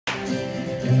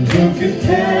Who could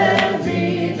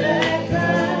carry that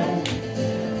kind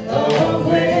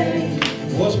away?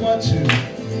 It was my tomb.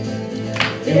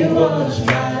 It was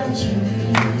my tomb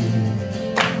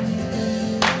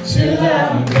till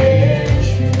I met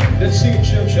you. Let's sing it,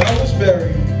 church. I was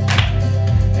buried.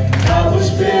 And I was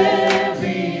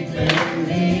buried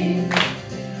beneath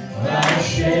my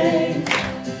shame.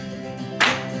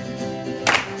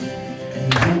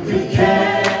 And who could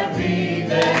carry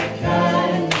that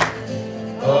kind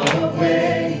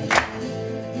away?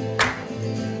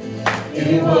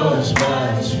 It was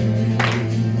my tomb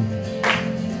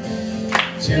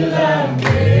till I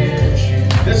met you.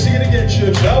 Let's sing it again,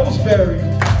 church. I was buried.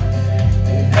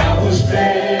 And I was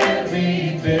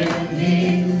buried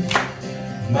beneath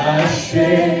my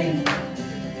shame.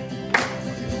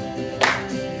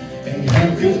 And who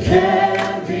could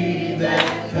carry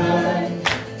that kind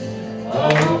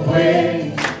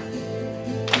away?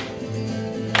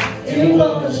 It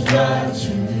was my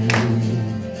tomb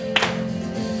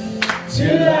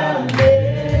till I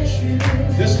met you.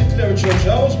 Let's declare it, church. I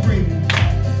was breathing.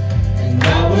 And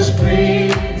I was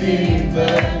breathing,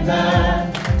 but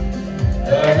not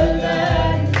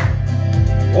alive.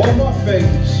 All my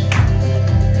failures.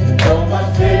 And all my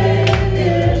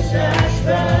failures I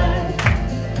tried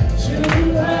to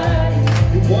hide.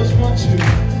 It was my tomb.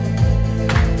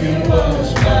 It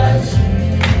was my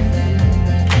tomb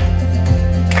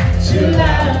till I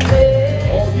met.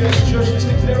 Oh yes, church. Let's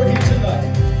declare it here tonight.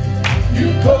 You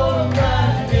called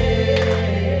my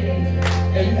name,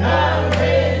 and I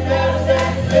ran out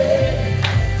that place,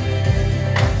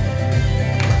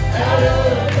 out of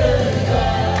the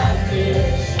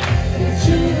darkness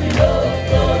into your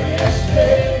glorious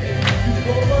day. You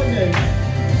called my name.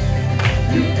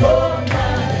 You called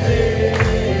my name,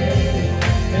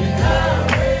 and I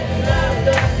ran out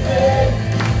that place,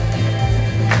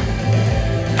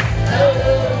 out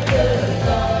of the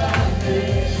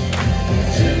darkness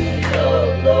into your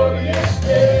glorious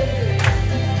day.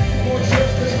 Come on,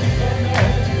 church. Let's lift up our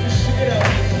hands and just sing it out.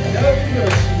 Now your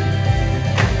mercy.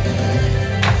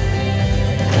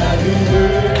 Now your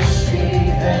mercy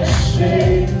has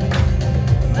saved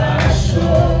my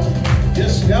soul.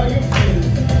 Yes, now you're free.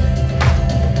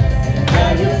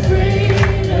 Now your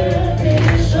freedom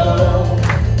is all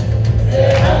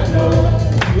that I know.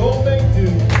 We all make do.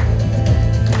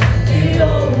 The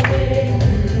only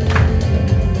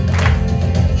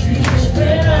Jesus,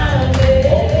 when I lay.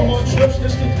 Oh, come on, church.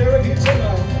 Let's declare it here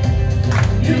tonight.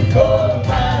 You called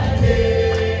my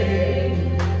name,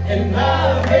 and I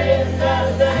ran out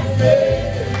that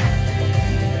faith,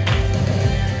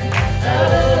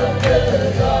 out of the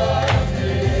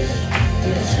darkness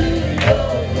into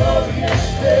your glorious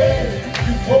day.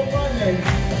 You called my name.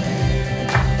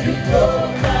 You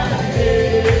called my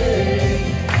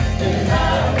name, and I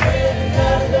ran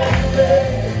out that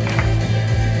faith,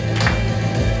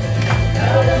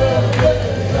 out of the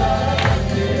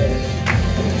darkness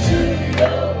into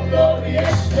your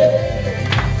glorious day.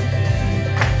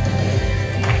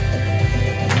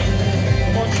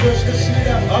 Come on, church. Let's sing it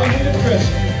out. I need a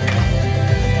rescue.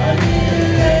 I need a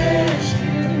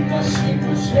rescue, my sin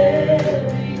was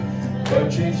heavy, but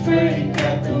chains break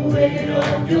at the weight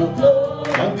of your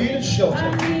glory. I need a shelter. I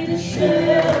need a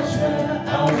shelter, I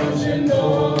was an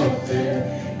orphan,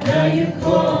 now you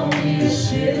call me a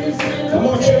citizen. Come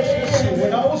on, church. Let's sing.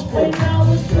 When I was When broken. I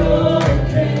was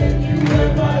broken, you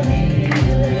were my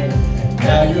healing.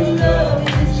 Now your love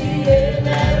is the air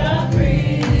that I'm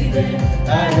breathing. I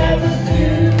have a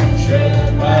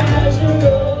future, my eyes are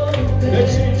open.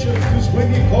 Let's sing it, church. Because when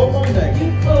you called my name. You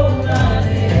called my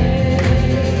name,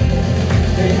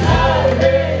 and I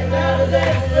ran out of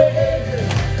that grave,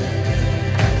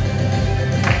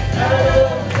 out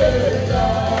of the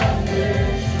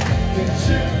darkness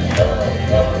into your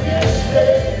glorious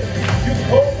day. You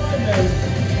called my name.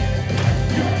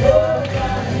 You called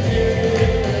my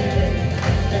name,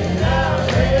 and I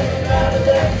ran out of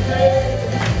that grave,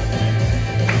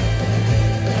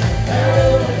 out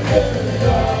of the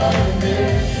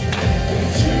darkness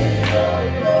into your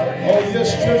glorious Oh, yes,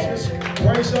 church. Let's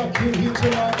praise our King here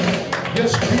tonight.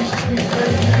 Yes, Jesus, we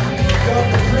thank you. God,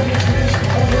 the privilege it is to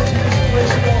come into this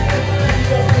place, God. We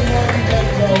got the mighty God,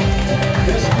 God.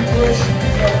 Yes, we worship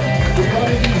you, God. We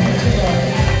honor you here tonight.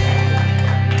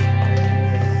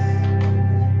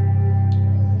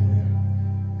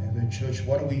 Amen, church.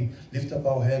 Why don't we lift up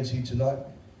our hands here tonight?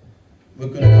 We're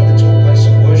going to come into a place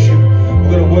of worship.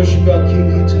 We're going to worship our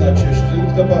King here tonight, church.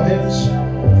 Lift up our hands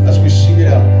as we sing it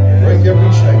out. Break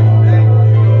every chain.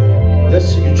 Let's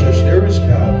sing it, church. There is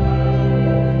power.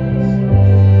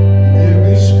 There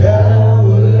is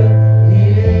power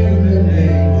in the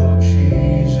name of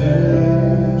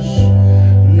Jesus.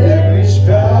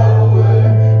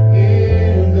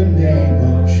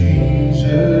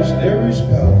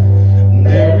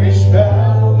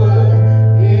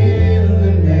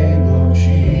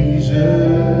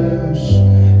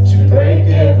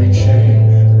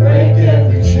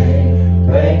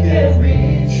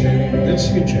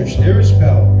 church, there is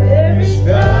power. There is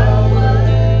power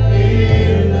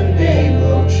in the name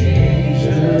of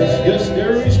Jesus. Yes,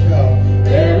 there is power.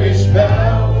 There is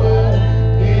power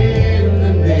in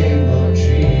the name of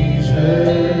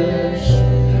Jesus.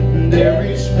 There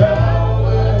is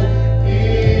power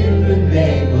in the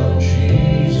name of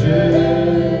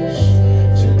Jesus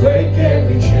to break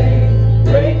every chain,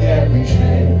 break every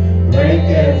chain, break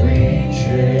every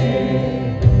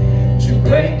chain. To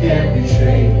break every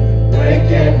chain,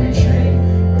 break every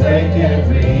chain, break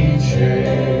every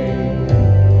chain.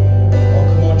 Oh,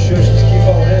 come on, church, let's keep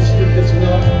our hands lifted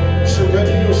tonight.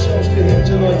 Surrender yourselves to Him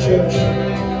tonight, church.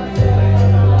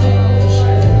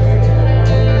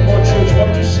 Come on, church, why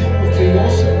don't you sing with me? All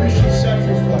sufficient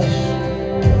sacrifice.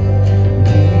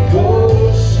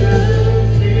 Your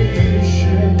sufficient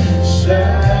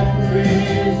sacrifice,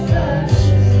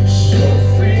 so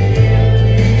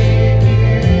freely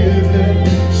given,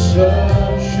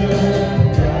 such a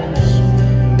price,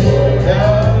 for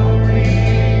our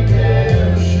redemption,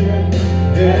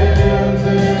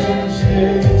 heaven's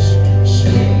gates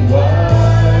swing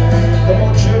wide. Come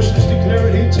on, church, let's declare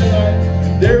it here tonight.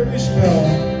 There is power.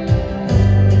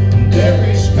 There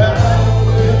is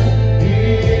power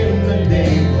in the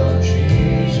name of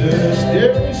Jesus.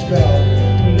 There is power.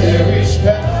 There is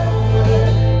power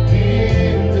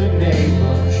in the name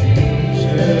of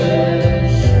Jesus.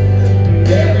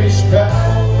 There is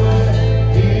power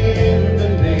in the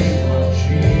name of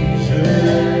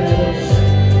Jesus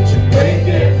to break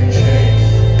every chain,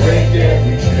 break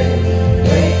every chain,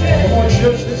 break Come on, every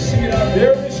church, let's sing it out.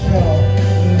 There is power.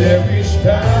 There is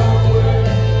power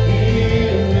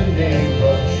in the name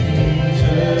of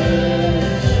Jesus.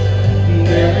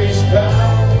 There is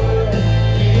power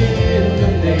in the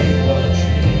name of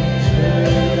Jesus.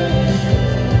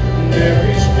 There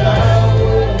is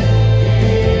power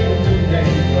in the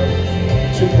name of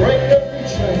Jesus. To break every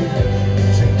chain.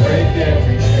 To break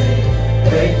every chain,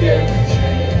 break every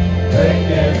chain, break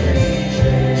every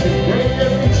chain. To break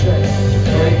every chain.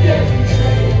 Break every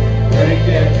chain, break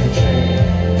every chain,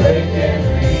 break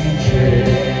every chain.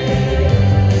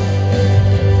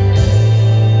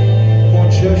 Come on,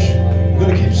 church. We're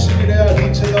going to keep singing out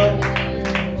here tonight.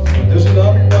 There's an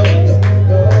army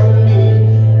rising up. Army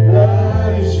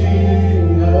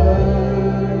rising up.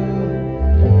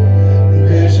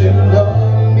 There's an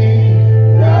army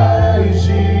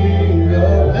rising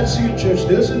up. Let's see it, church.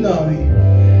 There's an army.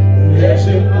 There's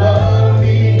an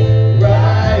army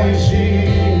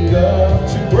rising up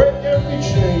To break every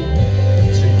chain.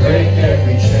 to break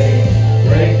every chain,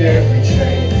 break every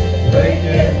chain, break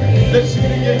every. Let's sing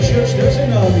it again, church. There's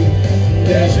an army.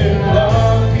 There's an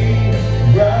army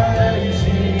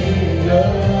rising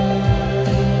up.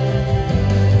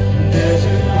 There's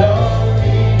an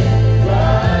army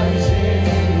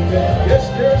rising up. Yes,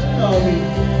 there's an army.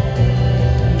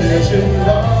 There's an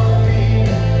army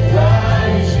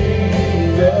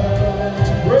rising up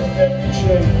To break every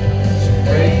chain. to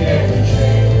break every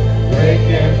chain, break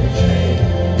every chain,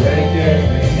 break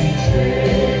every chain,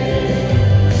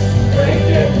 break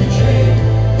every chain,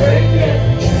 break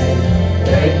every chain,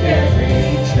 break every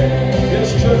chain. Yes,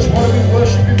 church. Why do we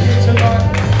worship Him here tonight?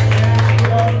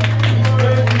 God, we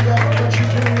thank you, God, for what you're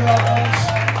doing in our lives.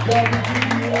 God, we give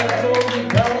you all glory and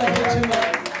power here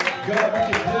tonight. God, we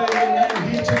declare your name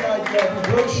here tonight. God, we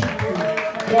worship you.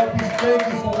 God, we thank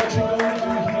you for what you're going to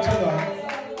do here tonight.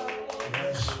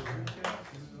 Yes.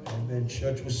 Amen,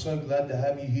 church. We're so glad to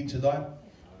have you here tonight.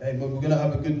 And we're going to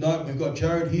have a good night. We've got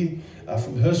Jarrod here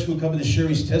from Hurstville coming to share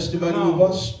his testimony with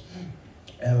us.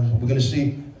 And we're going to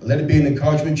see, let it be an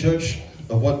encouragement, church,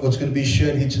 of what's going to be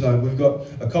shared here tonight. We've got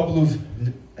a couple of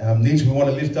needs we want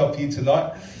to lift up here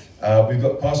tonight. We've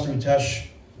got Pastor and Tash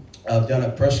down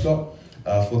at Prescott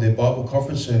for their Bible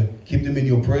conference. So keep them in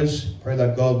your prayers. Pray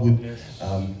that God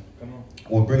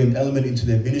would bring an element into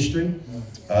their ministry.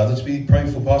 Let's be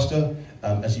praying for Pastor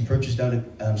as he preaches down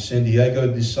at San Diego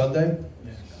this Sunday.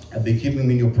 And be keeping him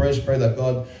in your prayers. Pray that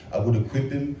God would equip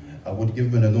him, would give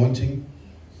him an anointing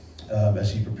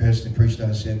as he prepares to preach down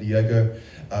in San Diego.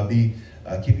 Be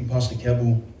keeping Pastor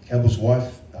Campbell's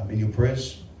wife in your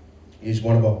prayers. He's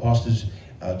one of our pastors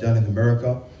down in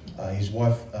America. His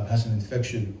wife has an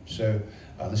infection. So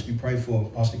let's be praying for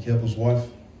Pastor Campbell's wife.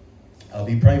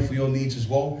 Be praying for your needs as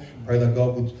well. Pray that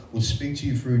God would speak to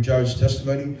you through Jarrod's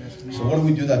testimony. So why don't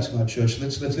we do that tonight, church?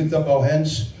 Let's lift up our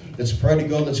hands. Let's pray to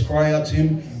God. Let's cry out to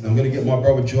Him. And I'm going to get my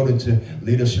brother Jordan to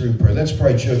lead us here in prayer. Let's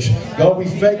pray, church. God, we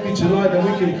thank you tonight that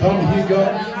we can come here,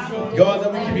 God. God,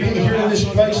 that we can be here in this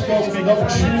place, God, with an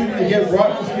opportunity to get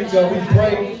right with you, God. We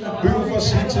pray. Be with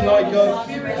us here tonight, God.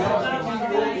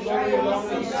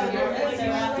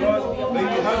 God, may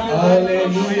you have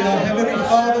Hallelujah. Heavenly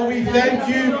Father, we thank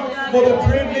you for the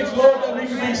privilege, Lord, that we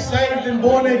can be saved and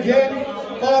born again.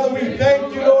 Father, we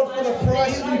thank you, Lord, for the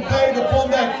price you paid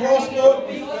upon that cross, Lord.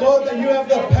 Lord, that you have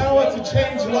the power to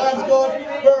change lives, God.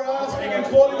 We're asking and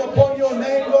calling upon your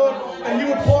name, Lord, and you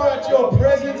would pour out your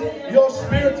presence, your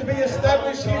spirit to be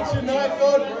established here tonight,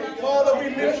 God. Father,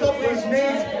 we lift up these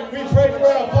needs. We pray for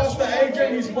our Pastor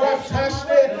Adrian, his wife Tash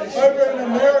there over in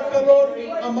America, Lord.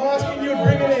 I'm asking you to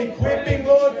bring an equipping,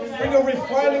 Lord. Bring a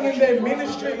refining in their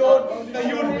ministry, Lord. That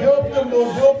you would help them,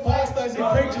 Lord. Help Pastor as he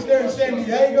preaches there in San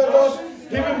Diego, Lord.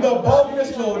 Give him the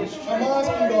boldness, Lord. I'm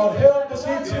asking, God, help us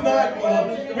here tonight,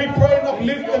 Lord. We pray and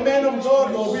uplift the man of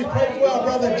God, Lord. We pray for our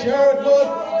brother Jarrod, Lord.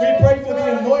 We pray for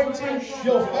the anointing,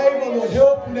 your favor, Lord.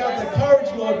 Help him to have the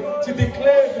courage, Lord, to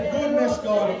declare the goodness,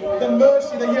 God, the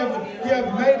mercy that you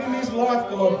have made in his life,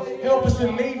 God. Help us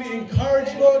to leave it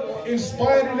encouraged, Lord,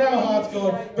 inspired in our hearts,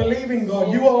 God, believing,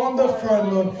 God, you are on the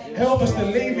throne, Lord. Help us to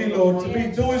leave it, Lord, to be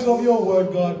doers of your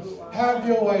word, God. Have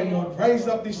your way, Lord. Raise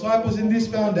up disciples in this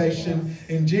foundation.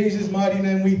 In Jesus' mighty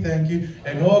name we thank you.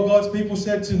 And all God's people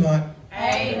said tonight.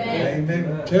 Amen.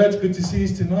 Amen. Church, good to see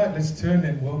you tonight. Let's turn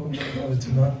and welcome one another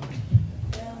tonight.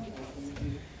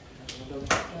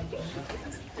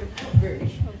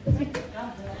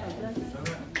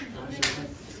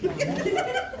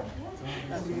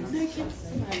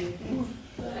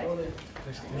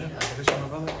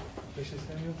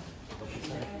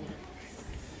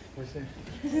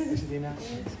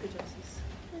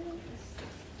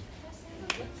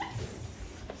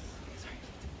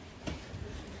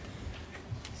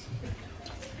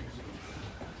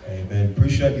 Amen.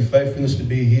 Appreciate your faithfulness to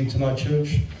be here tonight,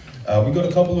 church. We've got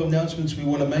a couple of announcements we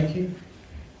want to make here.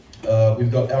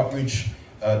 We've got outreach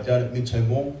down at Midtown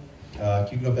Mall,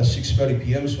 kicking off at 6:30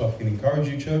 p.m. So I can encourage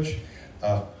you, church.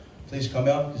 Please come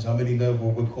out, because how many know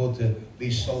we're called to be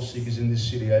soul seekers in this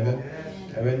city? Amen.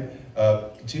 Amen.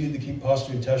 Continue to keep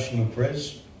Pastor and Tash in your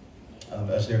prayers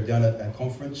as they're down at that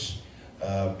conference.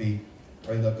 Be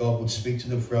praying that God would speak to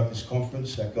them throughout this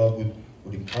conference, that God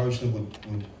would encourage them, would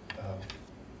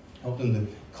help them to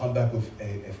come back with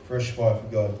a fresh fire for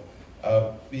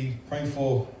God. Be praying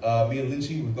for me and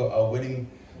Lindsay. We've got our wedding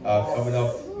coming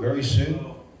up very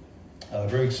soon.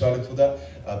 Very excited for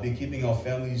that. Be keeping our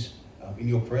families in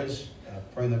your prayers,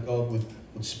 praying that God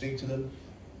would speak to them.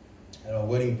 At our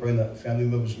wedding, praying that family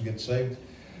members will get saved.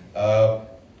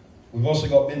 We've also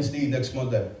got Men's Day next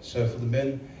Monday. So for the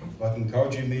men, if I can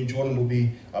encourage you, me and Jordan will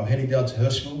be heading down to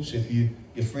Hurstville. So if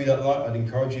you're free that night, I'd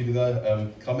encourage you to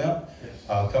go come out.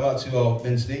 Come out to our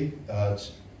Men's Day.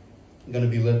 It's going to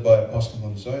be led by Pastor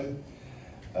Monzone.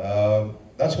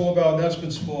 That's all of our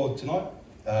announcements for tonight.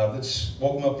 Let's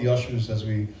welcome up the ushers as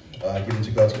we get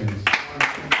into God's kingdom.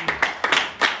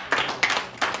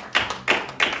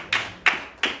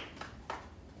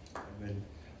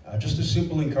 Just a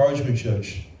simple encouragement,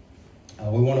 church.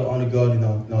 We want to honor God in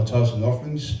our tithes and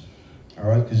offerings. All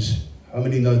right, because how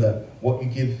many know that what you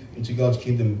give into God's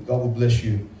kingdom, God will bless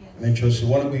you. Yes. Amen, church. So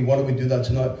why don't we do that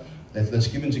tonight? Let's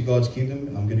give into God's kingdom,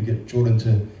 and I'm going to get Jordan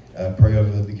to pray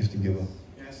over the gift and giver.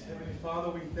 Yes, Heavenly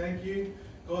Father, we thank you,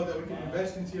 God, that we can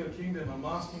invest into your kingdom. I'm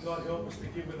asking God, help us to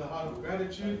give with a heart of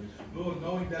gratitude. Lord,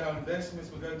 knowing that our investments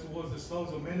will go towards the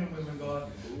souls of men and women, God.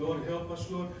 Lord, help us,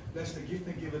 Lord. Bless the gift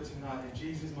and giver tonight. In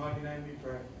Jesus' mighty name we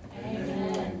pray.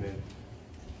 Amen. Amen.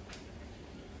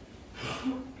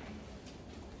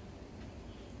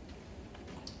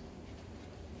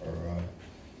 All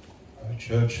right,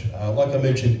 church. Like I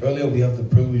mentioned earlier, we have the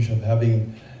privilege of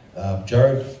having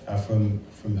Jarrod from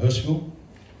Hurstville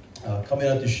coming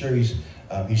out to share his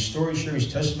story, share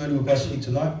his testimony with us here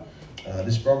tonight.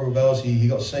 This brother of ours, he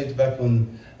got saved back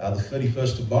on the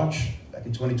 31st of March, back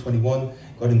in 2021.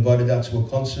 Got invited out to a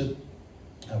concert,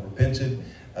 repented,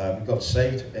 got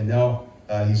saved, and now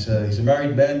he's a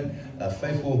married man,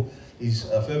 faithful. He's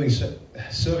serving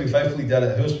faithfully down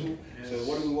at Hurstville. Yes. So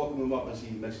why don't we welcome him up as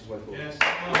he makes his way forward? Yes.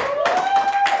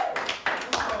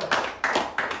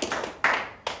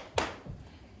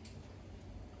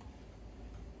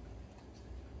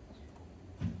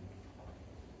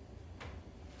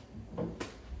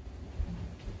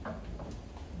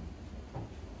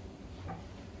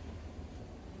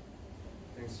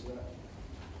 Thanks for that.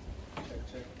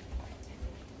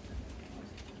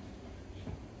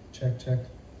 Check.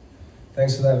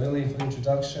 Thanks for that, Billy, for the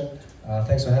introduction.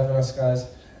 Thanks for having us, guys.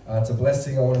 It's a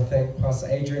blessing. I want to thank Pastor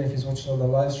Adrian, if he's watching on the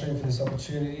live stream, for this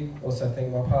opportunity. Also thank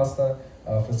my pastor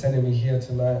for sending me here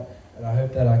tonight. And I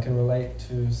hope that I can relate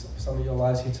to some of your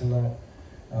lives here tonight.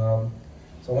 So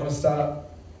I want to start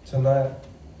tonight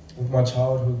with my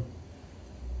childhood.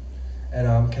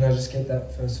 And can I just get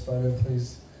that first photo,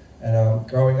 please? And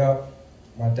growing up,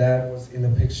 my dad was in the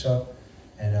picture,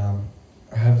 and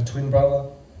I have a twin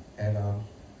brother, and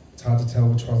it's hard to tell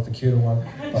which one's the cuter one,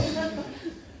 but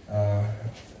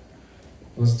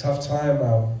it was a tough time.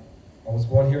 I was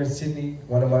born here in Sydney.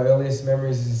 One of my earliest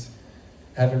memories is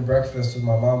having breakfast with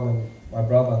my mum and my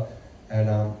brother, and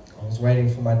I was waiting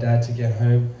for my dad to get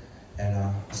home, and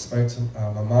I spoke to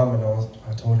my mum, and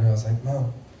I told her, I was like,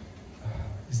 "Mum,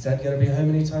 is Dad going to be home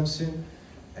anytime soon?"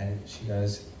 And she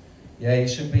goes, "Yeah, he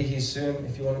should be here soon.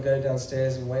 If you want to go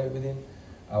downstairs and wait with him,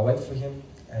 I'll wait for him."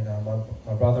 And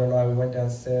my brother and I, we went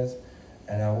downstairs,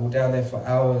 and we were down there for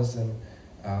hours, and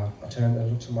I turned and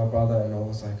looked to my brother, and I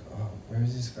was like, "Oh, where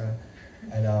is this guy?"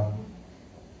 And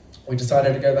we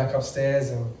decided to go back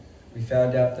upstairs, and we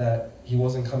found out that he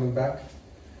wasn't coming back,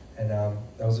 and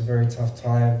that was a very tough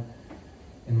time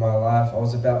in my life. I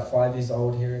was about 5 years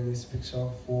old here in this picture,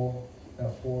 about 4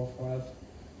 or 5,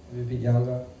 maybe a bit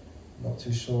younger, not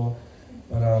too sure.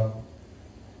 But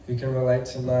who can relate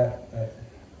tonight that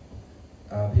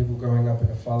people growing up in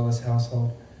a fatherless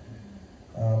household?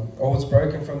 I was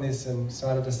broken from this and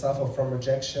started to suffer from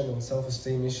rejection and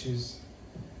self-esteem issues.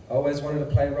 I always wanted to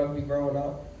play rugby growing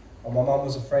up. My mum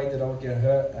was afraid that I would get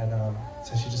hurt, and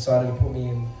so she decided to put me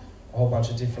in a whole bunch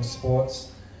of different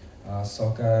sports,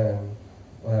 soccer and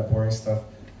all that boring stuff.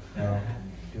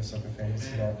 If you're a soccer fan, you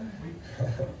see that.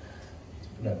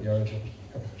 About the origin.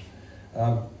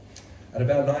 At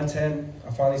about 9, 10,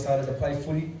 I finally started to play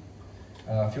footy.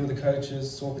 A few of the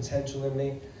coaches saw potential in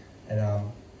me, and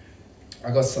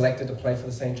I got selected to play for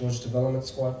the St. George Development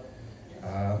Squad.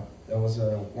 That was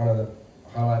one of the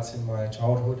highlights in my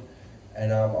childhood,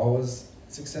 and I was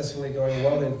successfully going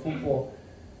well in football,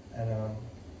 and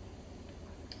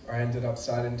I ended up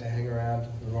starting to hang around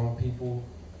the wrong people.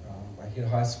 I hit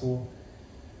high school,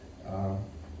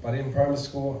 but in primary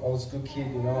school I was a good kid.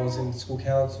 You know, I was in school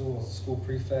council, I was a school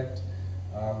prefect.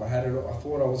 I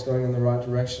thought I was going in the right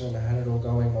direction, and I had it all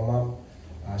going. My mum,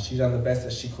 she done the best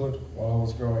that she could while I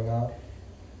was growing up.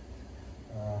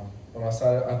 When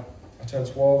I turned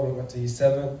 12 and went to year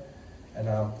 7, and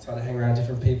started hanging around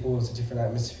different people. It was a different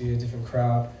atmosphere, different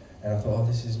crowd, and I thought, oh,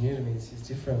 this is new to me, this is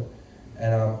different.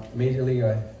 And immediately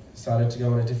I started to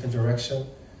go in a different direction.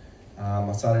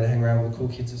 I started to hang around with the cool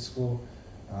kids at school.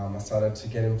 I started to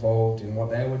get involved in what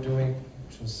they were doing,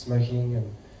 which was smoking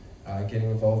and getting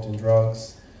involved in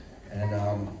drugs and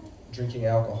drinking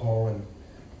alcohol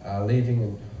and leaving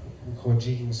and we called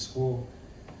jigging school.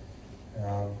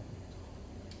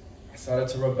 I started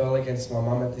to rebel against my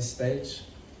mum at this stage.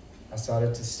 I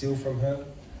started to steal from her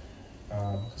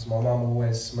because my mum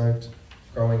always smoked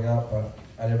growing up, but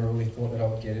I never really thought that I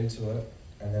would get into it.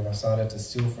 And then I started to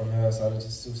steal from her. I started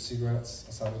to steal cigarettes.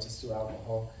 I started to steal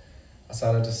alcohol. I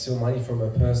started to steal money from her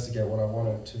purse to get what I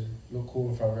wanted, to look cool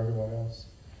in front of everyone else.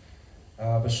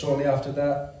 But shortly after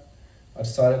that, I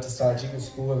decided to start jigging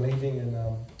school and leaving, and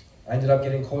I ended up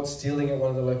getting caught stealing at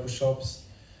one of the local shops.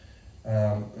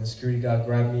 And the security guard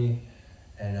grabbed me,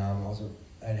 and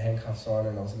I had handcuffs on,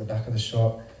 and I was in the back of the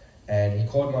shop, and he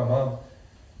called my mum,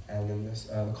 and then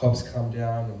the cops come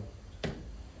down, and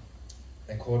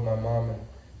they called my mum, and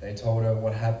they told her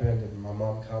what happened, and my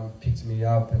mum picked me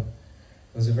up, and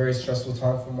it was a very stressful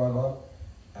time for my mum.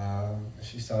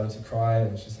 She started to cry,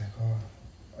 and she's like, "Oh,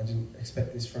 I didn't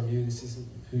expect this from you. This isn't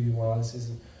who you are. This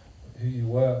isn't who you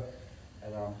were."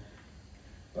 And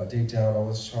but deep down, I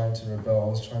was trying to rebel. I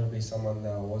was trying to be someone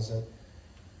that I wasn't.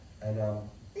 And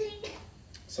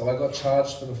so I got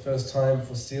charged for the first time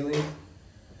for stealing.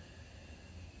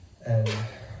 And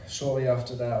shortly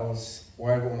after that, I was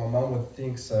worried what my mum would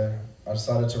think, so I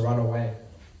decided to run away.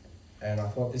 And I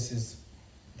thought, this is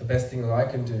the best thing that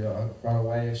I can do. I run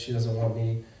away if she doesn't want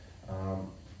me.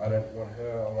 I don't want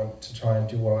her. I want to try and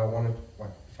do what I wanted.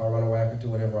 Like, if I run away, I could do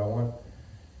whatever I want.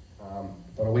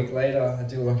 But a week later, it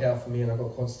didn't work out for me, and I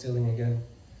got caught stealing again.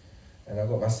 And I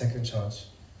got my second charge.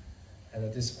 And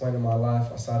at this point in my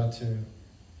life, I started to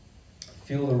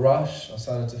feel the rush. I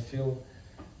started to feel,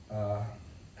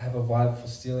 have a vibe for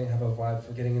stealing, have a vibe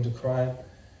for getting into crime.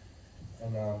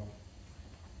 And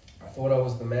I thought I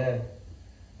was the man.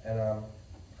 And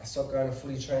I stopped going to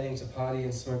footy training to party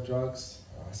and smoke drugs.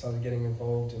 I started getting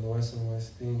involved in worse and worse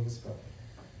things. But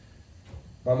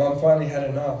my mum finally had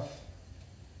enough.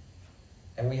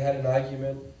 And we had an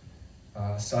argument.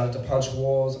 I started to punch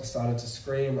walls. I started to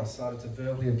scream. I started to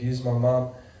verbally abuse my mum.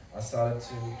 I started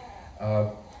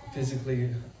to physically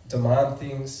demand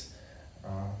things.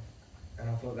 And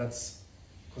I thought that's,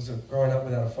 because of growing up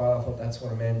without a father, I thought that's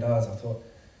what a man does. I thought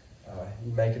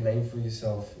you make a name for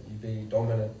yourself, you be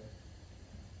dominant.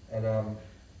 And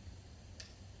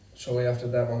shortly after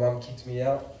that, my mum kicked me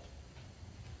out.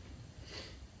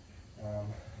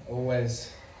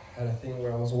 Always had a thing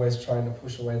where I was always trying to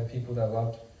push away the people that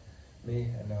loved me,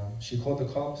 and she called the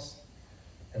cops,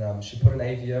 and she put an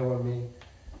AVO on me,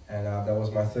 and that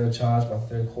was my third charge, my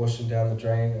third caution down the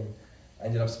drain, and I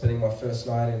ended up spending my first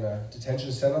night in a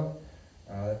detention centre.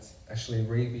 That's actually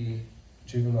Reby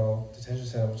Juvenile Detention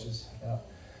Centre, which is about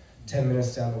 10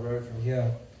 minutes down the road from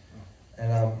here.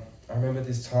 And I remember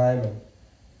this time, and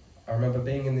I remember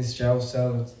being in this jail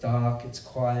cell. It's dark, it's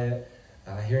quiet,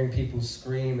 hearing people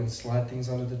scream and slide things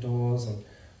under the doors, and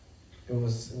it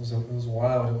was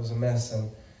wild. It was a mess, and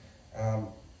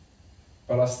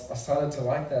but I started to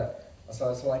like that. I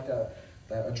started to like that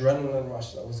adrenaline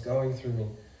rush that was going through me,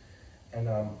 and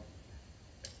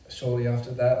shortly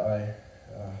after that, I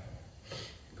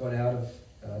got out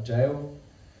of jail.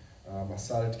 I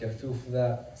started to get a feel for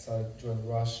that. I started to join the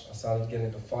rush. I started to get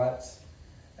into fights,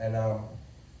 and I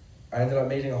ended up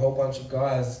meeting a whole bunch of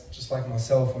guys just like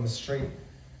myself on the street,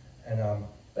 and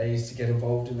they used to get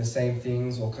involved in the same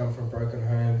things or come from broken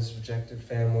homes, rejected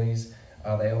families.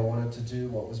 They all wanted to do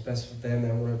what was best for them.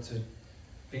 They wanted to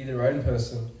be their own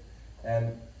person,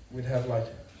 and we'd have like,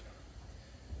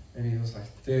 maybe it was like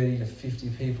 30 to 50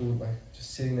 people like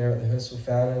just sitting there at the Herschel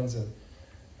fountains, and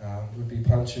we'd be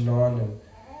punching on and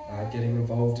getting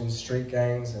involved in street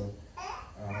gangs, and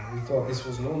we thought this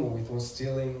was normal. We thought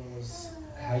stealing was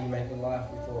how you make a life.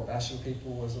 We thought bashing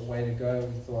people was a way to go.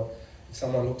 We thought if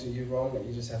someone looked at you wrong, that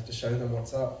you just have to show them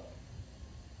what's up.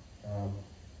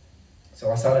 So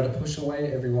I started to push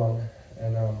away everyone,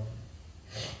 and I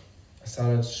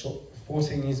started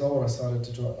 14 years old.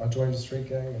 I joined a street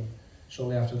gang, and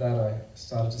shortly after that, I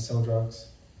started to sell drugs.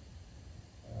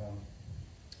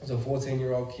 As a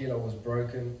 14-year-old kid, I was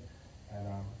broken, and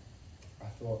I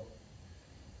thought,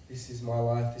 this is my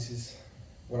life. This is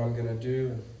what I'm gonna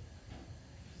do.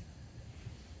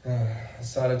 I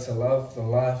started to love the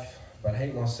life, but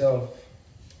hate myself.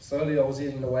 Slowly, I was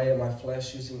eating away at my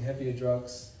flesh, using heavier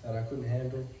drugs that I couldn't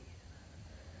handle.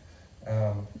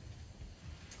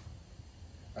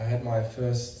 I had my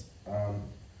first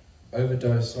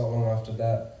overdose not long after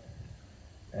that,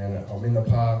 and I'm in the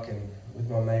park and with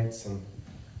my mates, and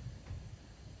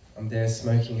I'm there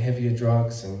smoking heavier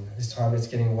drugs, and this time it's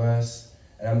getting worse.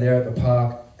 And I'm there at the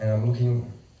park, and I'm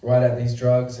looking right at these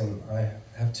drugs, and I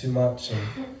have too much,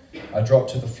 and I drop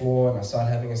to the floor, and I start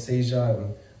having a seizure,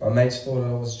 and my mates thought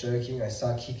I was joking. They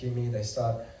start kicking me. They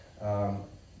start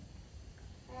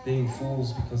being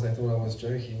fools because they thought I was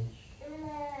joking.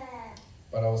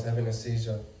 But I was having a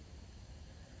seizure.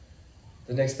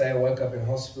 The next day I woke up in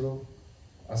hospital.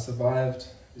 I survived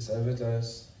this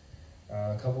overdose.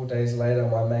 A couple of days later,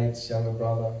 my mate's younger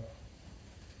brother,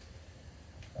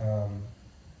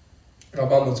 my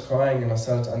mum was crying, and I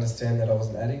started to understand that I was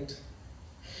an addict,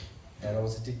 and I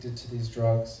was addicted to these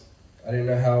drugs. I didn't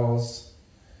know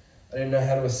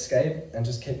how to escape, and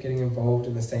just kept getting involved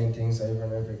in the same things over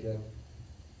and over again.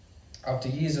 After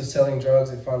years of selling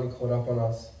drugs, it finally caught up on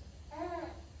us.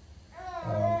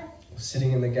 I was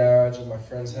sitting in the garage at my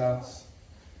friend's house,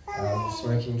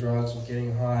 smoking drugs, we're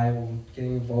getting high, we're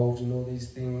getting involved in all these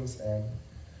things, and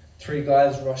 3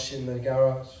 guys rushed in the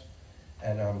garage,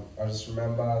 and I just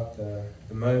remember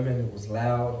the moment. It was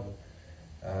loud,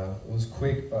 and it was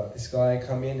quick, but this guy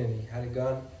come in, and he had a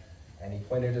gun, and he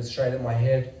pointed it straight at my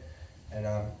head, and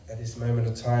at this moment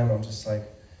of time, I'm just like,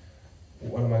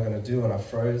 what am I going to do? And I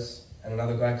froze, and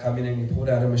another guy come in, and he pulled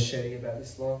out a machete about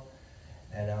this long,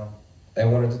 and they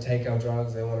wanted to take our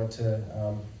drugs. They wanted to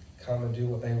come and do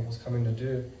what they was coming to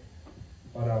do,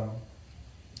 but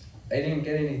they didn't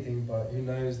get anything. But who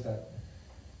knows that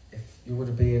if you were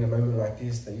to be in a moment like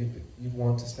this, that you'd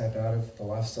want to snap out of the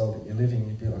lifestyle that you're living.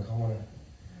 You'd be like, I want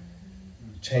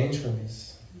to change from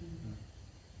this,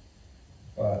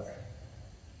 but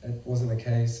it wasn't the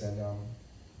case, and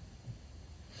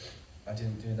I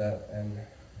didn't do that, and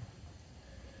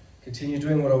continued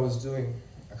doing what I was doing.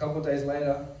 A couple of days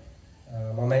later,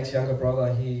 my mate's younger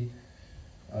brother,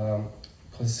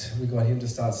 because we got him to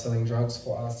start selling drugs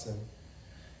for us, and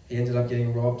he ended up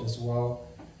getting robbed as well.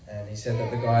 And he said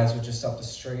that the guys were just up the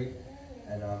street,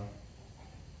 and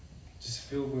just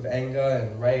filled with anger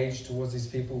and rage towards these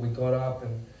people, we got up,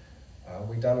 and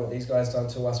we done what these guys done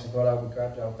to us. We got up, we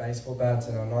grabbed our baseball bats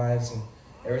and our knives and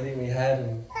everything we had,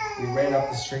 and we ran up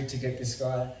the street to get this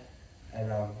guy.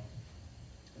 And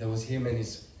there was him and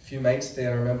his few mates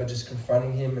there. I remember just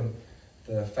confronting him, and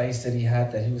the face that he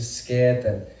had, that he was scared,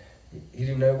 that he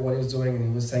didn't know what he was doing, and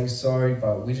he was saying sorry,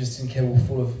 but we just didn't care. We were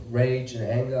full of rage and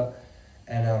anger,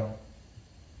 and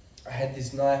I had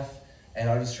this knife, and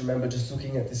I just remember just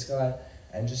looking at this guy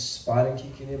and just spiting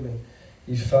kicking him, and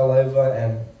he fell over,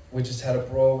 and we just had a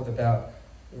brawl with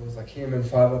it was like him and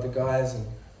 5 other guys, and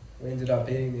we ended up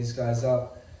beating these guys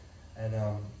up, And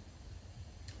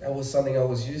that was something I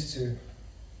was used to.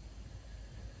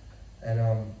 And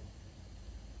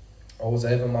I was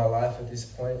over my life at this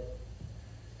point,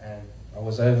 and I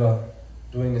was over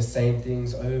doing the same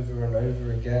things over and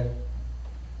over again.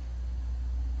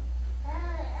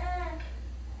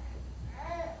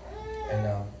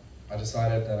 And I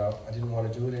decided that I didn't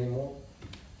want to do it anymore.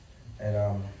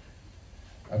 And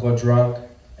I got drunk,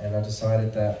 and I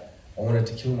decided that I wanted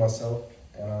to kill myself.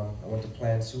 I went to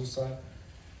plan suicide,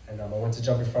 and I went to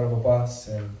jump in front of a bus,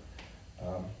 and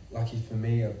lucky for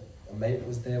me, a mate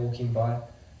was there walking by,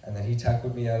 and then he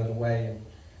tackled me out of the way, and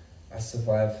I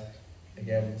survived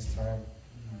again this time.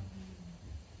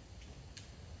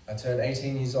 I turned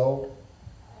 18 years old,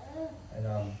 and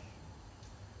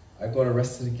I got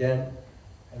arrested again,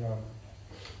 and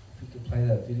if you could play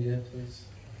that video, please.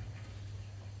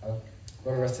 I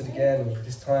got arrested again, and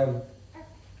this time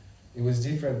it was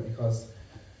different because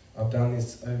I've done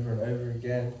this over and over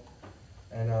again,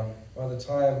 and by the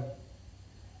time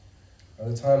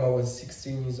I was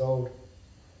 16 years old,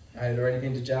 I had already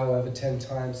been to jail over 10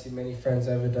 times, seen many friends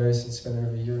overdose, and spent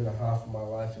over 1.5 years of my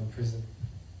life in prison.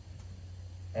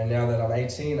 And now that I'm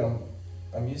 18,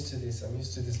 I'm used to this. I'm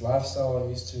used to this lifestyle. I'm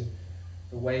used to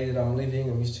the way that I'm living.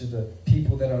 I'm used to the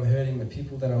people that I'm hurting, the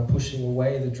people that I'm pushing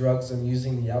away, the drugs I'm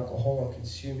using, the alcohol I'm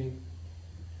consuming.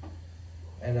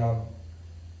 And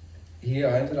here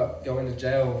I ended up going to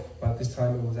jail, but this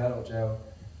time it was adult jail.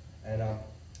 And I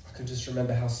can just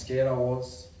remember how scared I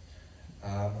was.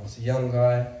 I was a young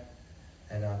guy,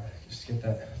 and just get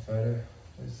that photo,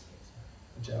 please,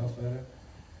 the jail photo.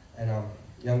 And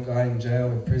young guy in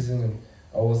jail, in prison, and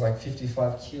I was like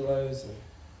 55 kilos,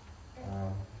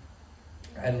 and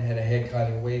I hadn't had a haircut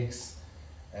in weeks,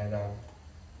 and I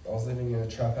was living in a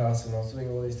trap house, and I was doing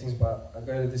all these things, but I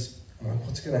go to this, I'm like,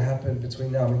 what's going to happen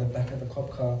between now? I'm in the back of the cop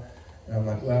car, and I'm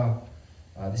like, wow,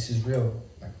 this is real.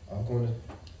 Like, I'm going to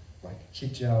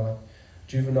kid jail, like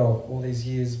juvenile, all these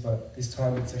years, but this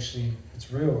time it's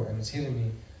real, and it's hitting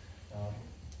me.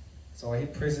 So I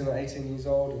hit prison at 18 years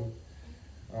old,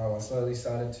 and I slowly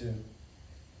started to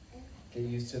get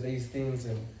used to these things,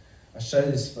 and I show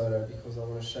this photo because I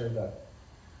want to show that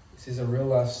this is a real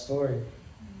life story,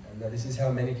 and that this is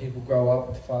how many people grow up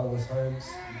with fatherless homes.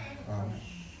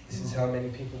 This is how many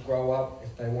people grow up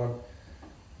if they want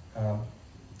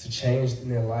to change in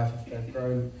their life, if they've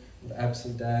grown with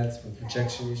absent dads, with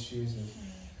rejection issues, and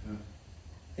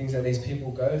things that these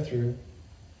people go through.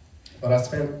 But I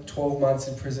spent 12 months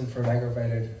in prison for an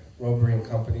aggravated robbery in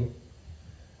company.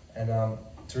 And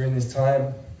during this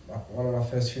time, one of my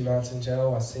first few nights in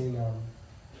jail, I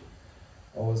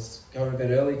was going to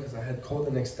bed early because I had court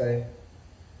the next day.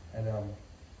 And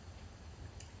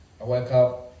I woke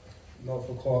up, not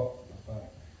for court,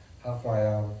 but half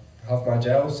my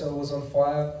jail cell was on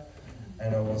fire.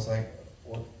 And I was like,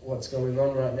 what's going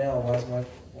on right now?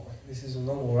 This isn't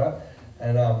normal, right?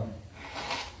 And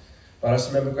but I just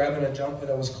remember grabbing a jumper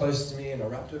that was close to me, and I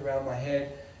wrapped it around my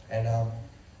head, and I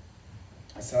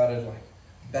started like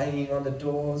banging on the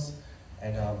doors,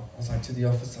 and I was like to the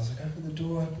office, I was like, open the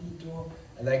door,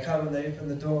 and they come and they open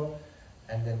the door,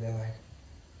 and then they're like,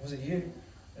 was it you?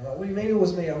 And I'm like, what do you mean it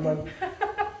was me? I'm like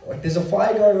there's a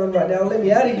fire going on right now, let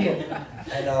me out of here.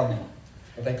 And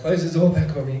but they closed the door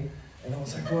back on me, and I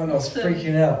was like, oh, and I was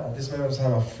freaking out. At this moment of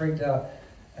time, I freaked out,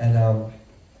 and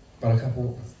but a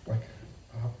couple,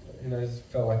 it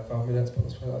felt like 5 minutes, but it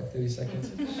was probably like 30 seconds.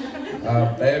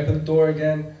 They opened the door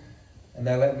again, and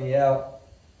they let me out.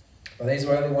 But these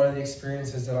were only one of the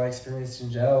experiences that I experienced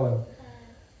in jail, and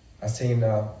I've seen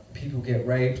people get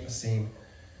raped, I've seen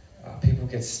people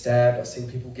get stabbed, I've seen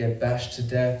people get bashed to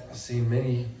death, I've seen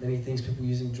many things, people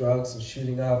using drugs and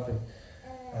shooting up, and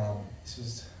this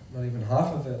was not even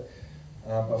half of it.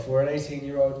 But for an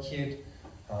 18-year-old kid,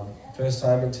 first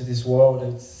time into this world,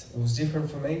 it was different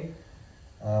for me.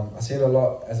 I seen a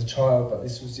lot as a child, but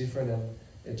this was different, and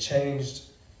it changed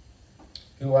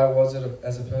who I was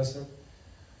as a person.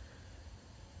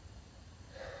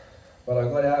 But I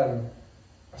got out, and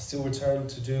I still returned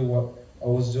to do what I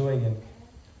was doing. In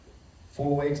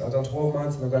 4 weeks, I'd done 12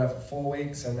 months, and I got out for 4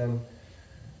 weeks, and then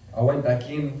I went back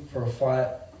in for a fight.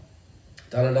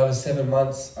 Done another 7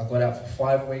 months. I got out for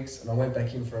 5 weeks, and I went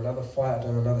back in for another fight. I'd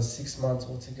done another 6 months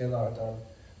altogether. I'd done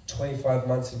 25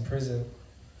 months in prison.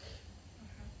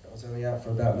 I was only out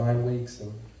for about 9 weeks,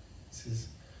 and this is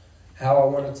how I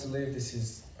wanted to live.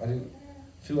 I didn't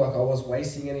feel like I was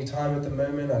wasting any time at the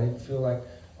moment. I didn't feel like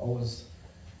I was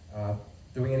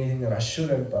doing anything that I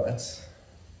shouldn't, but that's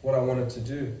what I wanted to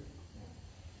do.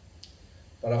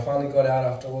 But I finally got out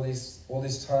after all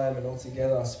this time, and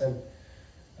altogether I spent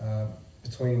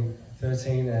between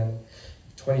 13 and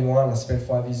 21, I spent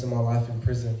 5 years of my life in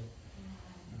prison.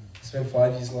 I spent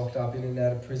 5 years locked up, in and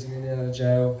out of prison, in and out of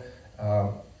jail.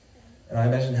 And I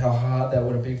imagine how hard that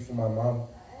would have been for my mum.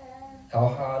 How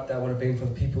hard that would have been for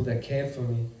the people that cared for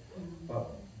me. But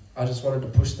I just wanted to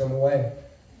push them away.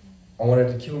 I wanted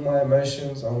to kill my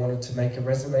emotions. I wanted to make a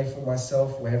resume for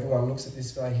myself where everyone looks at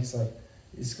this guy, he's like,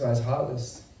 this guy's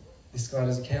heartless. This guy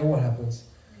doesn't care what happens.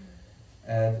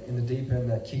 And in the deep end,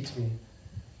 that kicked me.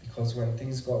 Because when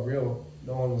things got real,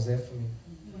 no one was there for me.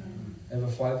 Over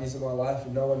 5 years of my life,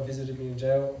 and no one visited me in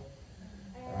jail.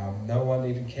 No one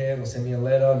even cared or sent me a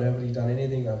letter. Nobody done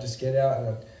anything. I'd just get out and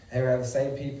I'd hang around the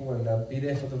same people and I'd be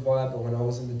there for the vibe, but when I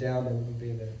was in the down, they wouldn't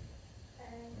be there.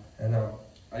 And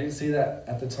I didn't see that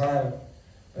at the time,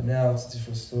 but now it's a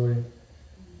different story.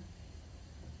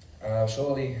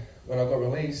 Shortly, when I got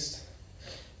released,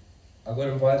 I got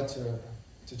invited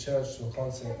to church, to a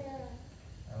concert.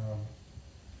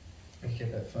 Can you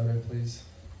get that photo, please?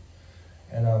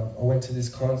 And I went to this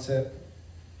concert,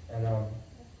 and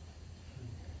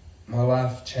my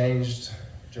life changed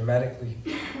dramatically.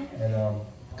 And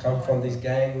come from these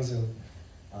gangs and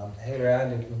hanging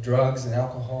around with drugs and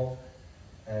alcohol,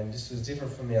 and this was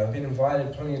different for me. I've been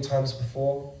invited plenty of times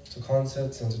before to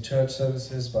concerts and to church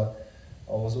services, but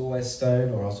I was always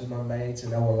stoned, or I was with my mates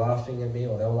and they were laughing at me,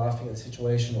 or they were laughing at the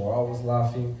situation, or I was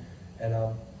laughing, and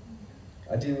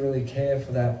I didn't really care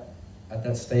for that at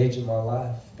that stage in my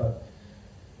life. But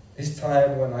this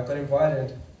time when I got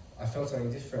invited, I felt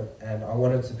something different and I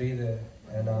wanted to be there.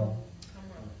 And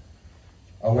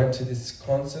I went to this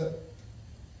concert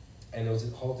and it was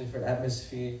a whole different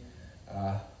atmosphere.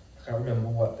 I can't remember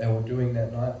what they were doing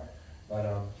that night, but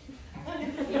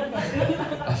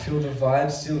I feel the vibe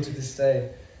still to this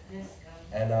day.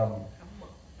 And I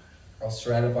was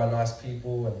surrounded by nice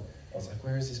people and I was like,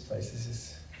 where is this place? Is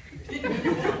this...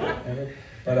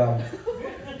 But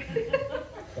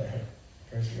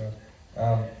praise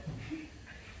God.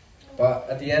 But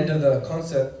at the end of the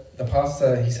concert, the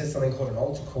pastor, he said something called an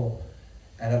altar call.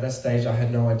 And at that stage, I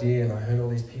had no idea, and I heard all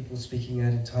these people speaking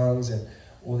out in tongues and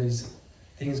all these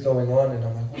things going on, and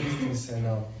I'm like, what is this?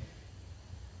 And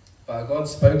but God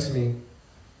spoke to me,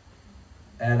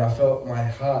 and I felt my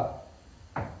heart,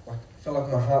 felt like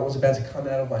my heart was about to come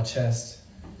out of my chest.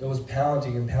 It was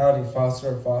pounding and pounding faster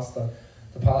and faster.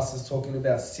 The pastor's talking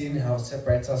about sin, how it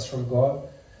separates us from God.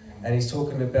 And he's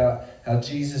talking about how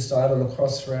Jesus died on the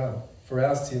cross for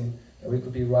our sin, that we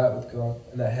could be right with God,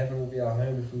 and that heaven will be our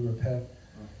home if we repent.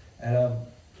 And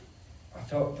I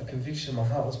felt the conviction, my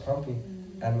heart was pumping.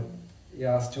 And he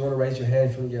asked, do you want to raise your hand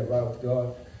if you want to get right with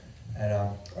God? And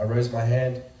I raised my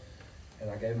hand, and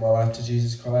I gave my life to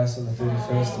Jesus Christ on the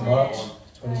 31st of March,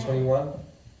 2021.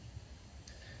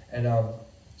 And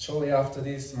shortly after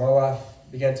this, my life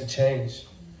began to change.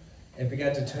 It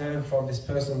began to turn from this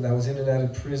person that was in and out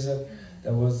of prison,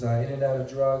 that was in and out of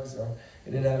drugs,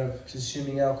 in and out of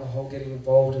consuming alcohol, getting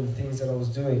involved in the things that I was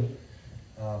doing.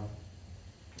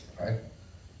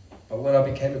 But when I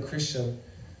became a Christian,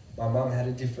 my mum had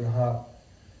a different heart.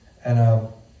 And I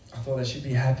thought that she'd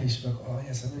be happy. She'd be like, oh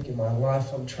yes, I'm going to get my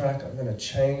life on track. I'm going to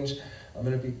change. I'm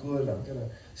going to be good. I'm going to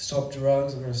stop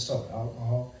drugs. I'm going to stop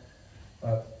alcohol.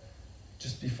 But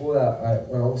just before that,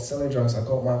 when I was selling drugs, I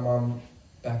got my mum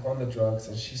back on the drugs,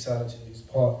 and she started to use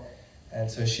pot. And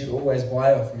so she'd always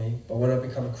buy off me. But when I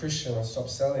became a Christian, I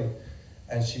stopped selling.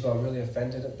 And she got really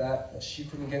offended at that she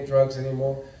couldn't get drugs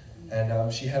anymore.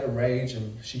 And she had a rage,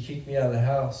 and she kicked me out of the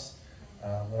house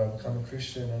when I became a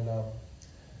Christian. And I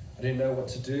didn't know what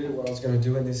to do, what I was going to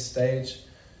do in this stage.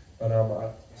 But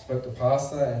I spoke to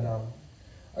Pastor, and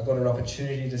I got an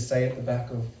opportunity to stay at the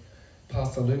back of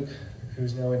Pastor Luke,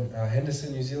 who's now in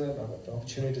Henderson, New Zealand. I got the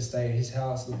opportunity to stay at his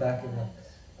house in the back in the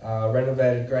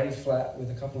renovated granny flat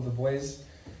with a couple of the boys.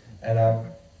 And I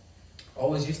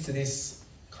was used to this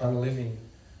kind of living.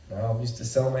 You know, I'm used to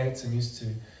cellmates. I'm used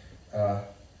to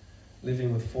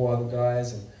living with 4 other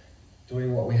guys and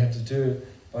doing what we had to do.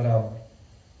 But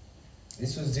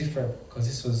this was different because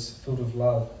this was filled with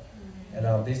love.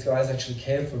 And these guys actually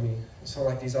cared for me. It's not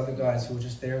like these other guys who were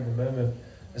just there in the moment.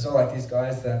 It's not like these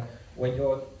guys that when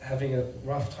you're having a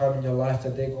rough time in your life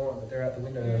that they're gone, that they're out the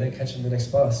window, or they're catching the next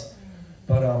bus.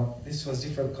 But this was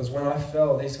different because when I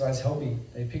fell, these guys helped me.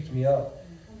 They picked me up.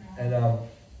 And I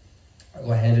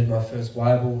got handed my first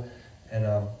Bible,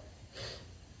 and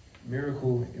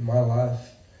miracle in my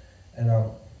life. And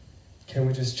can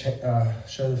we just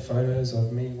show the photos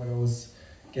of me when I was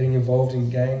getting involved in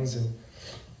gangs? And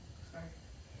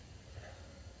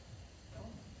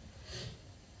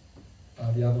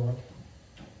the other one.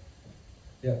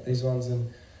 Yeah, these ones.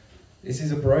 And this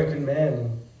is a broken man.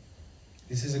 And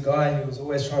this is a guy who was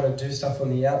always trying to do stuff on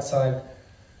the outside.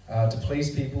 to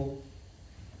please people.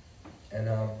 And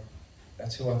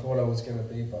that's who I thought I was going to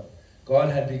be, but God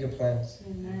had bigger plans.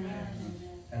 Amen.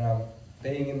 And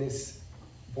being in this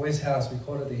boys' house, we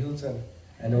called it the Hilton.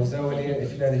 And there was nowhere near,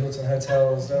 if you know the Hilton Hotel,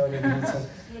 there was nowhere near the Hilton.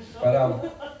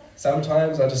 But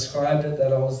sometimes I described it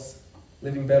that I was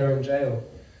living better in jail.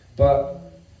 But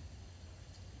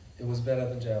it was better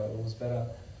than jail. It was better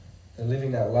than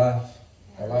living that life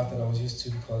that I was used to,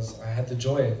 because I had the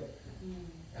joy.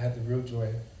 I had the real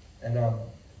joy. And I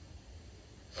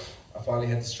finally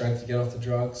had the strength to get off the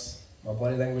drugs. My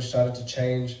body language started to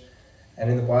change. And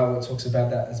in the Bible it talks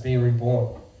about that as being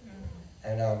reborn.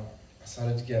 And I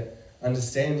started to get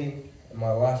understanding, and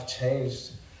my life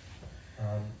changed.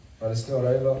 But it's not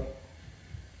over.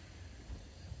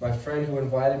 My friend who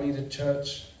invited me to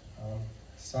church,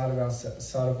 start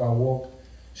of my walk,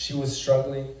 she was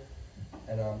struggling,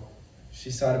 and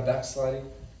she started backsliding.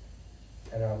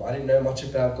 And I didn't know much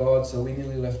about God, so we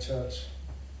nearly left church.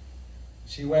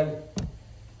 She went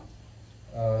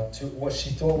to what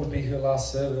she thought would be her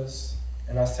last service,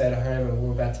 and I stayed at home, and we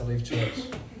were about to leave church.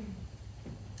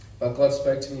 But God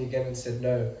spoke to me again and said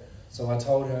no. So I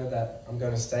told her that I'm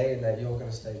going to stay and that you're going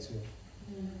to stay too.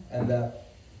 And that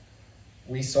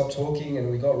we stopped talking and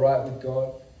we got right with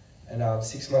God. And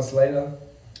 6 months later,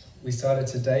 we started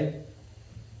to date.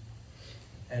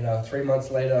 And 3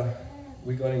 months later,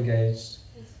 we got engaged.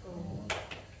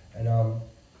 And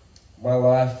my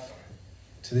life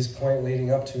to this point leading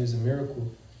up to is a miracle.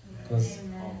 Because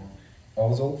I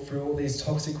was through all these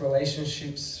toxic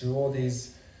relationships, through all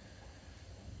these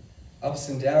ups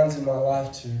and downs in my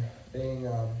life, to being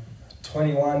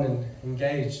 21 and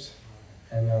engaged.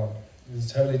 And it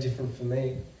was totally different for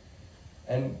me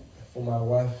and for my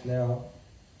wife now.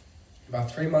 About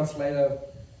 3 months later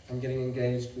from getting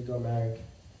engaged, we got married.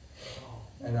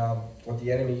 And what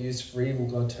the enemy used for evil,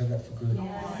 God turned that for good.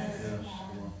 Yes.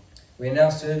 We're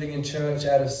now serving in church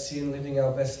out of sin, living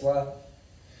our best life.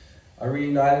 I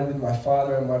reunited with my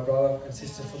father and my brother and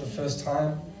sister for the first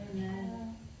time.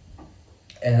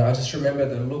 And I just remember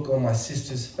the look on my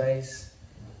sister's face.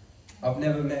 I've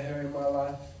never met her in my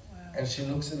life. And she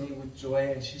looks at me with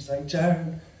joy and she's like,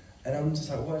 Jarrod. And I'm just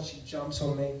like, what? She jumps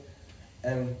on me.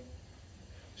 And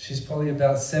she's probably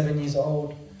about 7 years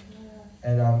old.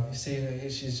 And you see her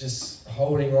here, she's just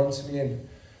holding on to me. And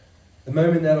the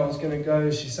moment that I was going to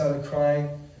go, she started crying.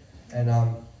 And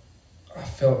I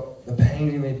felt the pain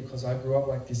in me because I grew up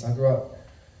like this. I grew up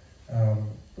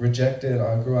rejected.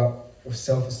 I grew up with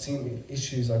self-esteem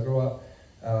issues. I grew up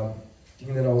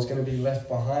thinking that I was going to be left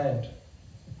behind.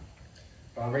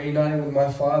 But I reunited with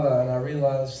my father and I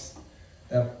realized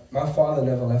that my father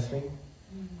never left me.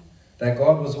 That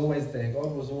God was always there.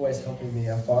 God was always helping me,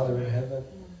 our Father in heaven.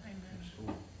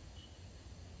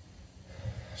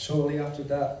 Shortly after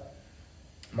that,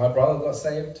 my brother got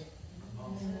saved.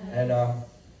 And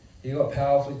he got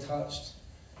powerfully touched.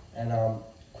 And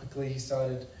quickly he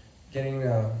started getting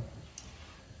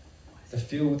the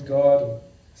feel with God, and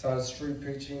started street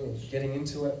preaching and getting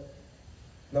into it.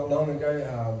 Not long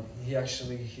ago,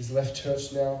 he's left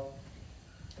church now,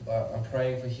 but I'm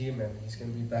praying for him and he's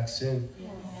going to be back soon.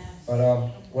 Yes. But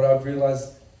what I've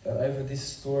realized that over this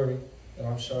story that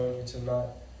I'm showing you tonight,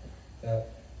 that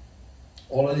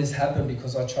all of this happened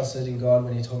because I trusted in God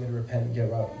when He told me to repent and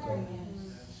get right with God.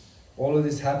 Yes. All of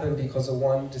this happened because of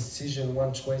one decision,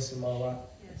 one choice in my life.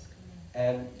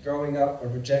 And growing up, a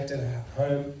rejected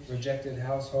home, rejected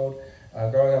household,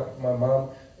 growing up with my mum,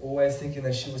 always thinking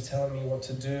that she was telling me what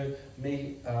to do,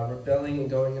 me rebelling and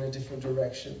going in a different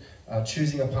direction,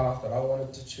 choosing a path that I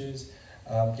wanted to choose,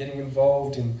 getting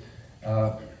involved in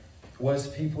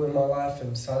worst people in my life,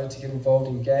 and started to get involved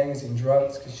in gangs, in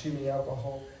drugs, consuming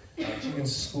alcohol, chicken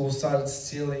school, started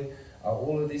stealing,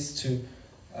 all of this to,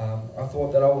 I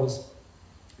thought that I was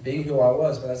being who I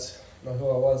was, but that's not who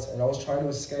I was. And I was trying to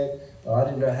escape, but I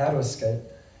didn't know how to escape.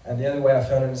 And the only way I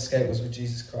found an escape was with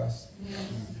Jesus Christ.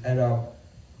 And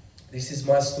this is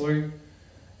my story,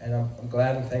 and I'm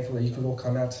glad and thankful that you could all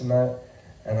come out tonight,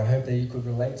 and I hope that you could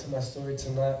relate to my story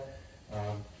tonight.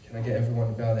 Can I get everyone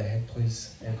to bow their head,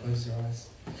 please, and close their eyes?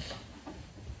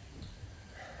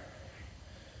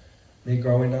 Me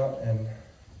growing up, and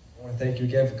I want to thank you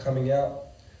again for coming out,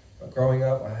 but growing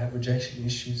up I had rejection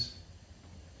issues.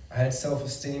 I had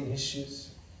self-esteem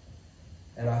issues,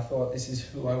 and I thought this is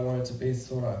who I wanted to be. I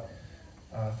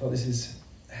thought this is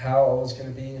how I was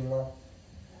going to be in life.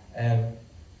 And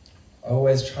I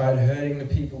always tried hurting the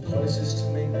people closest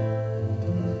to me.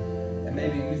 And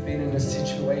maybe you've been in a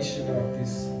situation like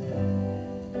this.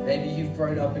 Maybe you've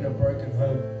grown up in a broken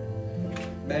home.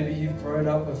 Maybe you've grown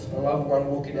up with a loved one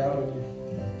walking out on you.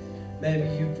 Maybe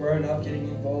you've grown up getting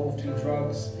involved in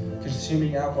drugs,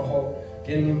 consuming alcohol,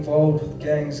 getting involved with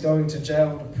gangs, going to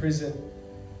jail, to prison,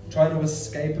 trying to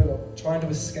escape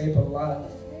a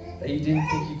life that you didn't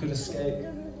think you could escape.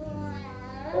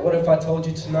 But what if I told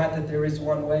you tonight that there is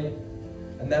one way,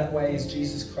 and that way is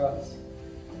Jesus Christ?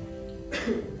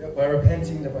 That by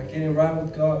repenting, that by getting right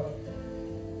with God,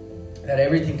 that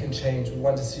everything can change with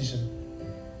one decision.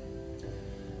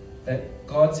 That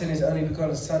God sent His only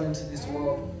begotten Son into this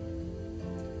world,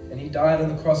 and He died on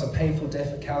the cross a painful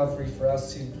death at Calvary for our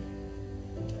sin.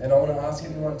 And I want to ask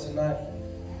anyone tonight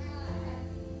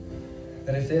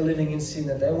that if they're living in sin,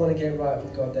 that they want to get right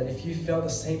with God, that if you felt the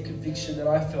same conviction that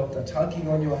I felt, the tugging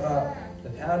on your heart, the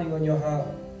pounding on your heart,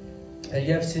 that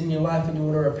you have sin in your life and you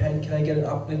want to repent, can I get an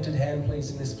uplifted hand,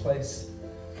 please, in this place?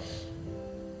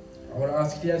 I want to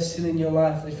ask if you have sin in your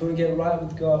life, if you want to get right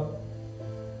with God,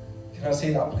 can I see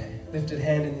an uplifted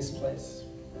hand in this place?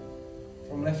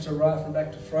 From left to right, from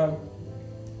back to front.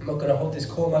 I'm not going to hold this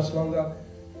call much longer.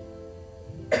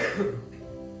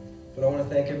 But I want to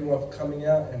thank everyone for coming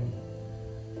out, and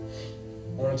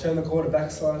I want to turn the call to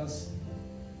backsliders.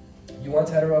 You once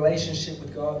had a relationship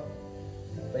with God,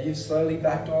 but you've slowly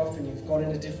backed off and you've gone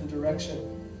in a different direction.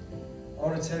 I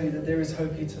want to tell you that there is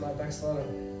hope here tonight, backslider.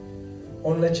 I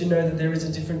want to let you know that there is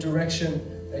a different direction,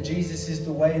 that Jesus is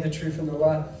the way, the truth, and the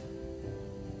life.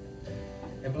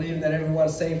 And believing that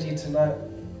everyone's saved here tonight.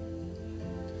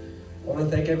 I want to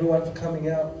thank everyone for coming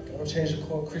out. I want to change the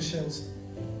call, Christians.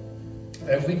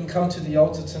 That if we can come to the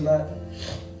altar tonight,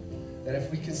 that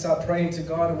if we can start praying to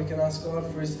God and we can ask God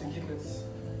for His forgiveness.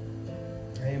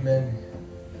 Amen.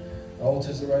 The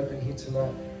altars are open here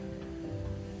tonight.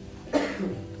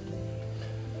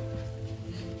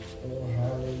 Oh,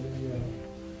 hallelujah.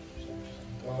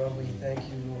 God, we thank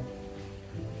you, Lord.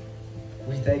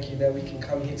 We thank you that we can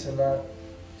come here tonight.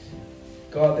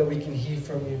 God, that we can hear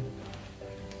from you.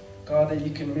 God, that you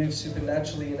can move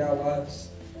supernaturally in our lives.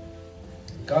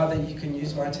 God, that you can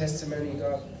use my testimony,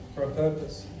 God, for a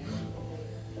purpose.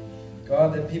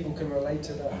 God, that people can relate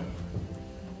to that.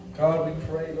 God, we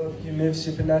pray, Lord, that you move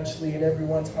supernaturally in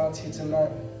everyone's hearts here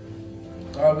tonight.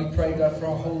 God, we pray, God, for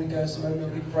a Holy Ghost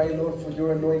moment. We pray, Lord, for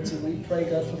your anointing. We pray,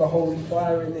 God, for the holy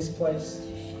fire in this place.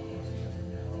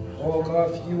 Oh,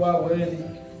 God, for you are worthy.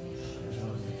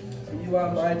 For you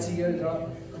are mighty, oh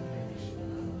God.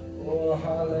 Oh,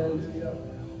 hallelujah.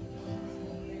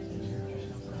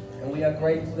 And we are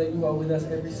grateful that you are with us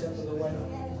every step of the way.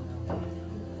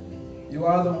 You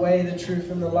are the way, the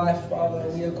truth, and the life, Father.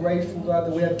 And we are grateful, God,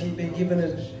 that we have been given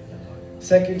a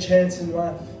second chance in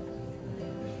life.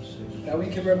 That we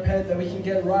can repent, that we can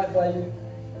get right by you.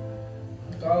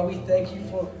 God, we thank you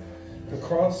for the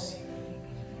cross.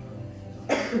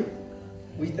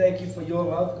 We thank you for your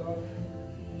love, God.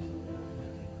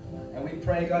 And we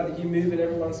pray, God, that you move in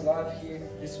everyone's life here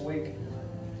this week.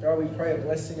 God, we pray a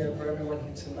blessing over everyone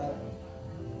here tonight.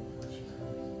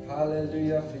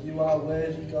 Hallelujah, for you are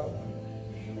worthy, God.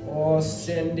 Oh,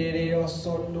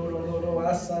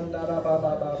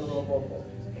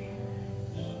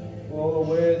 oh,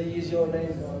 worthy is your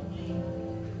name, God.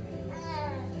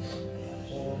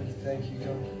 Oh, we thank you,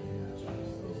 God.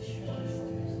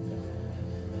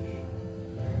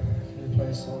 Can we play a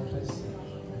song, please?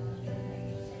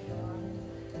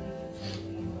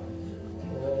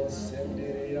 Oh,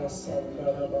 Senderia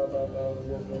Sandara Baba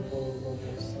Robo.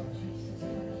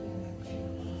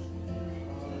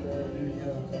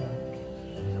 Hallelujah, God.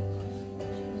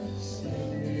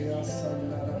 Senderia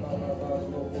Sandara Baba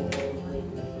Robo.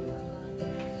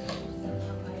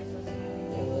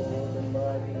 Oh, the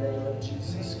mighty name of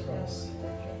Jesus Christ.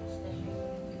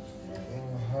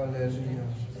 Oh, hallelujah.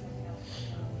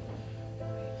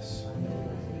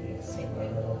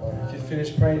 If you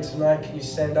finish praying tonight, can you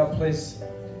stand up, please?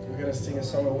 We're going to sing a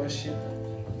song of worship.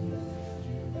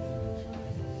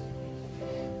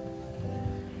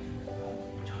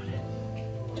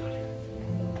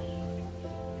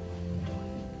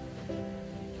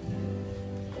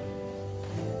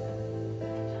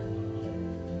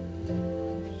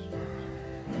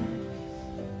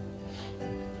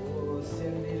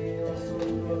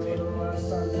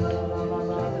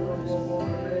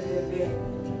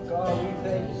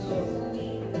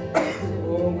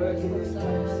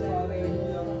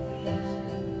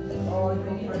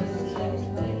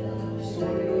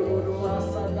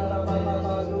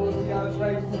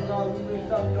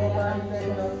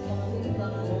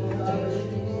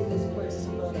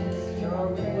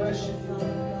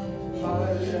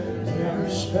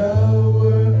 There's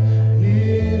power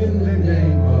in the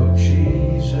name of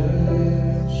Jesus.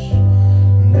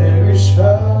 There is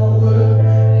power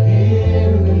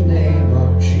in the name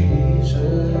of Jesus.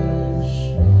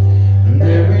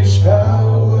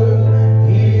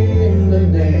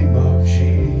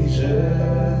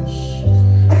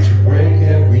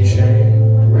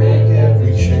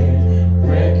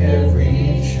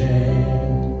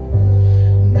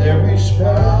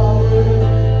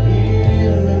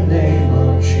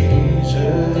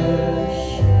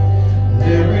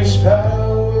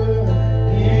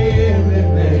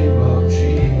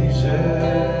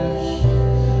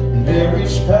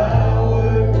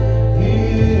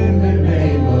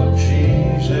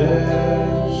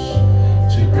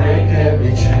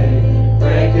 every chain,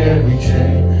 break every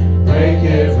chain, break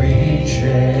every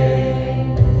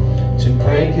chain. To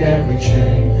break every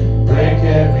chain, break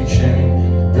every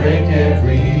chain, break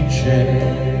every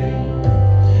chain.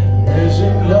 There's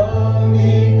an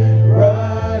army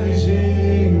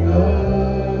rising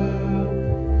up.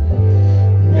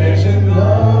 There's an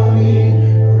army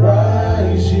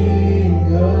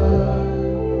rising up.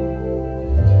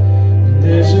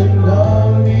 There's an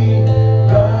army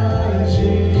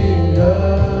rising up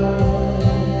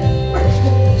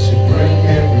to break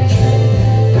every chain,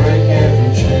 break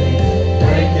every chain,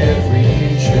 break every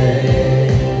chain.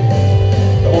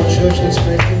 Come on, church, let's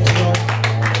break it tonight.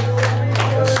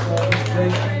 Let's start this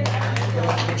breaking.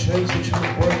 The chains that you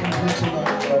are breaking here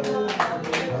tonight, God.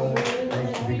 Oh, thank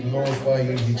you. We glorify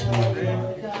you here tonight,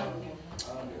 God.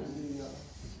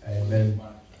 Amen.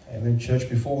 Amen, church.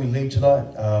 Before we leave tonight,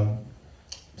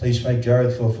 please thank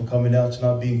Jarrod for coming out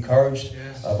tonight, be encouraged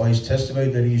by his testimony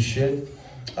that he shared.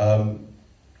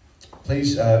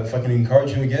 Please, if I can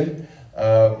encourage you again,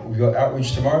 we've got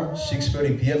outreach tomorrow,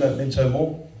 6:30 p.m. at Minto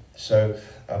Mall. So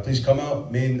please come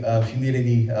out. Man, if you need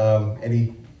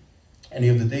any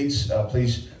of the deeds,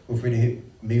 please feel free to hit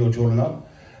me or Jordan up.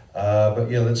 But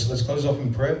yeah, let's close off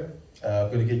in prayer. I'm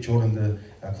going to get Jordan to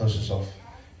close us off.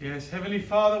 Yes, Heavenly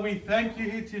Father, we thank you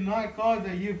here tonight, God,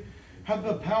 that you've have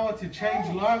the power to change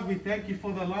lives. We thank you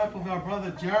for the life of our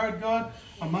brother Jarrod, God.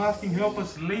 I'm asking, help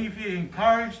us leave here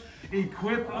encouraged,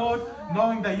 equipped, Lord,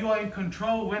 knowing that you are in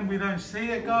control when we don't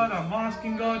see it, God. I'm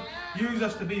asking, God, use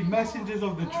us to be messengers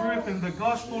of the truth and the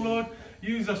gospel, Lord.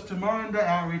 Use us tomorrow in the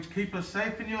outreach. Keep us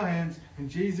safe in your hands. In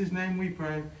Jesus' name we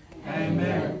pray.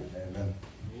 Amen. Amen.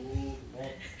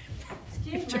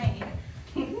 Excuse me.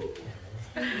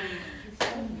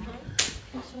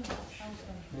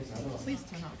 Please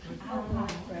turn off.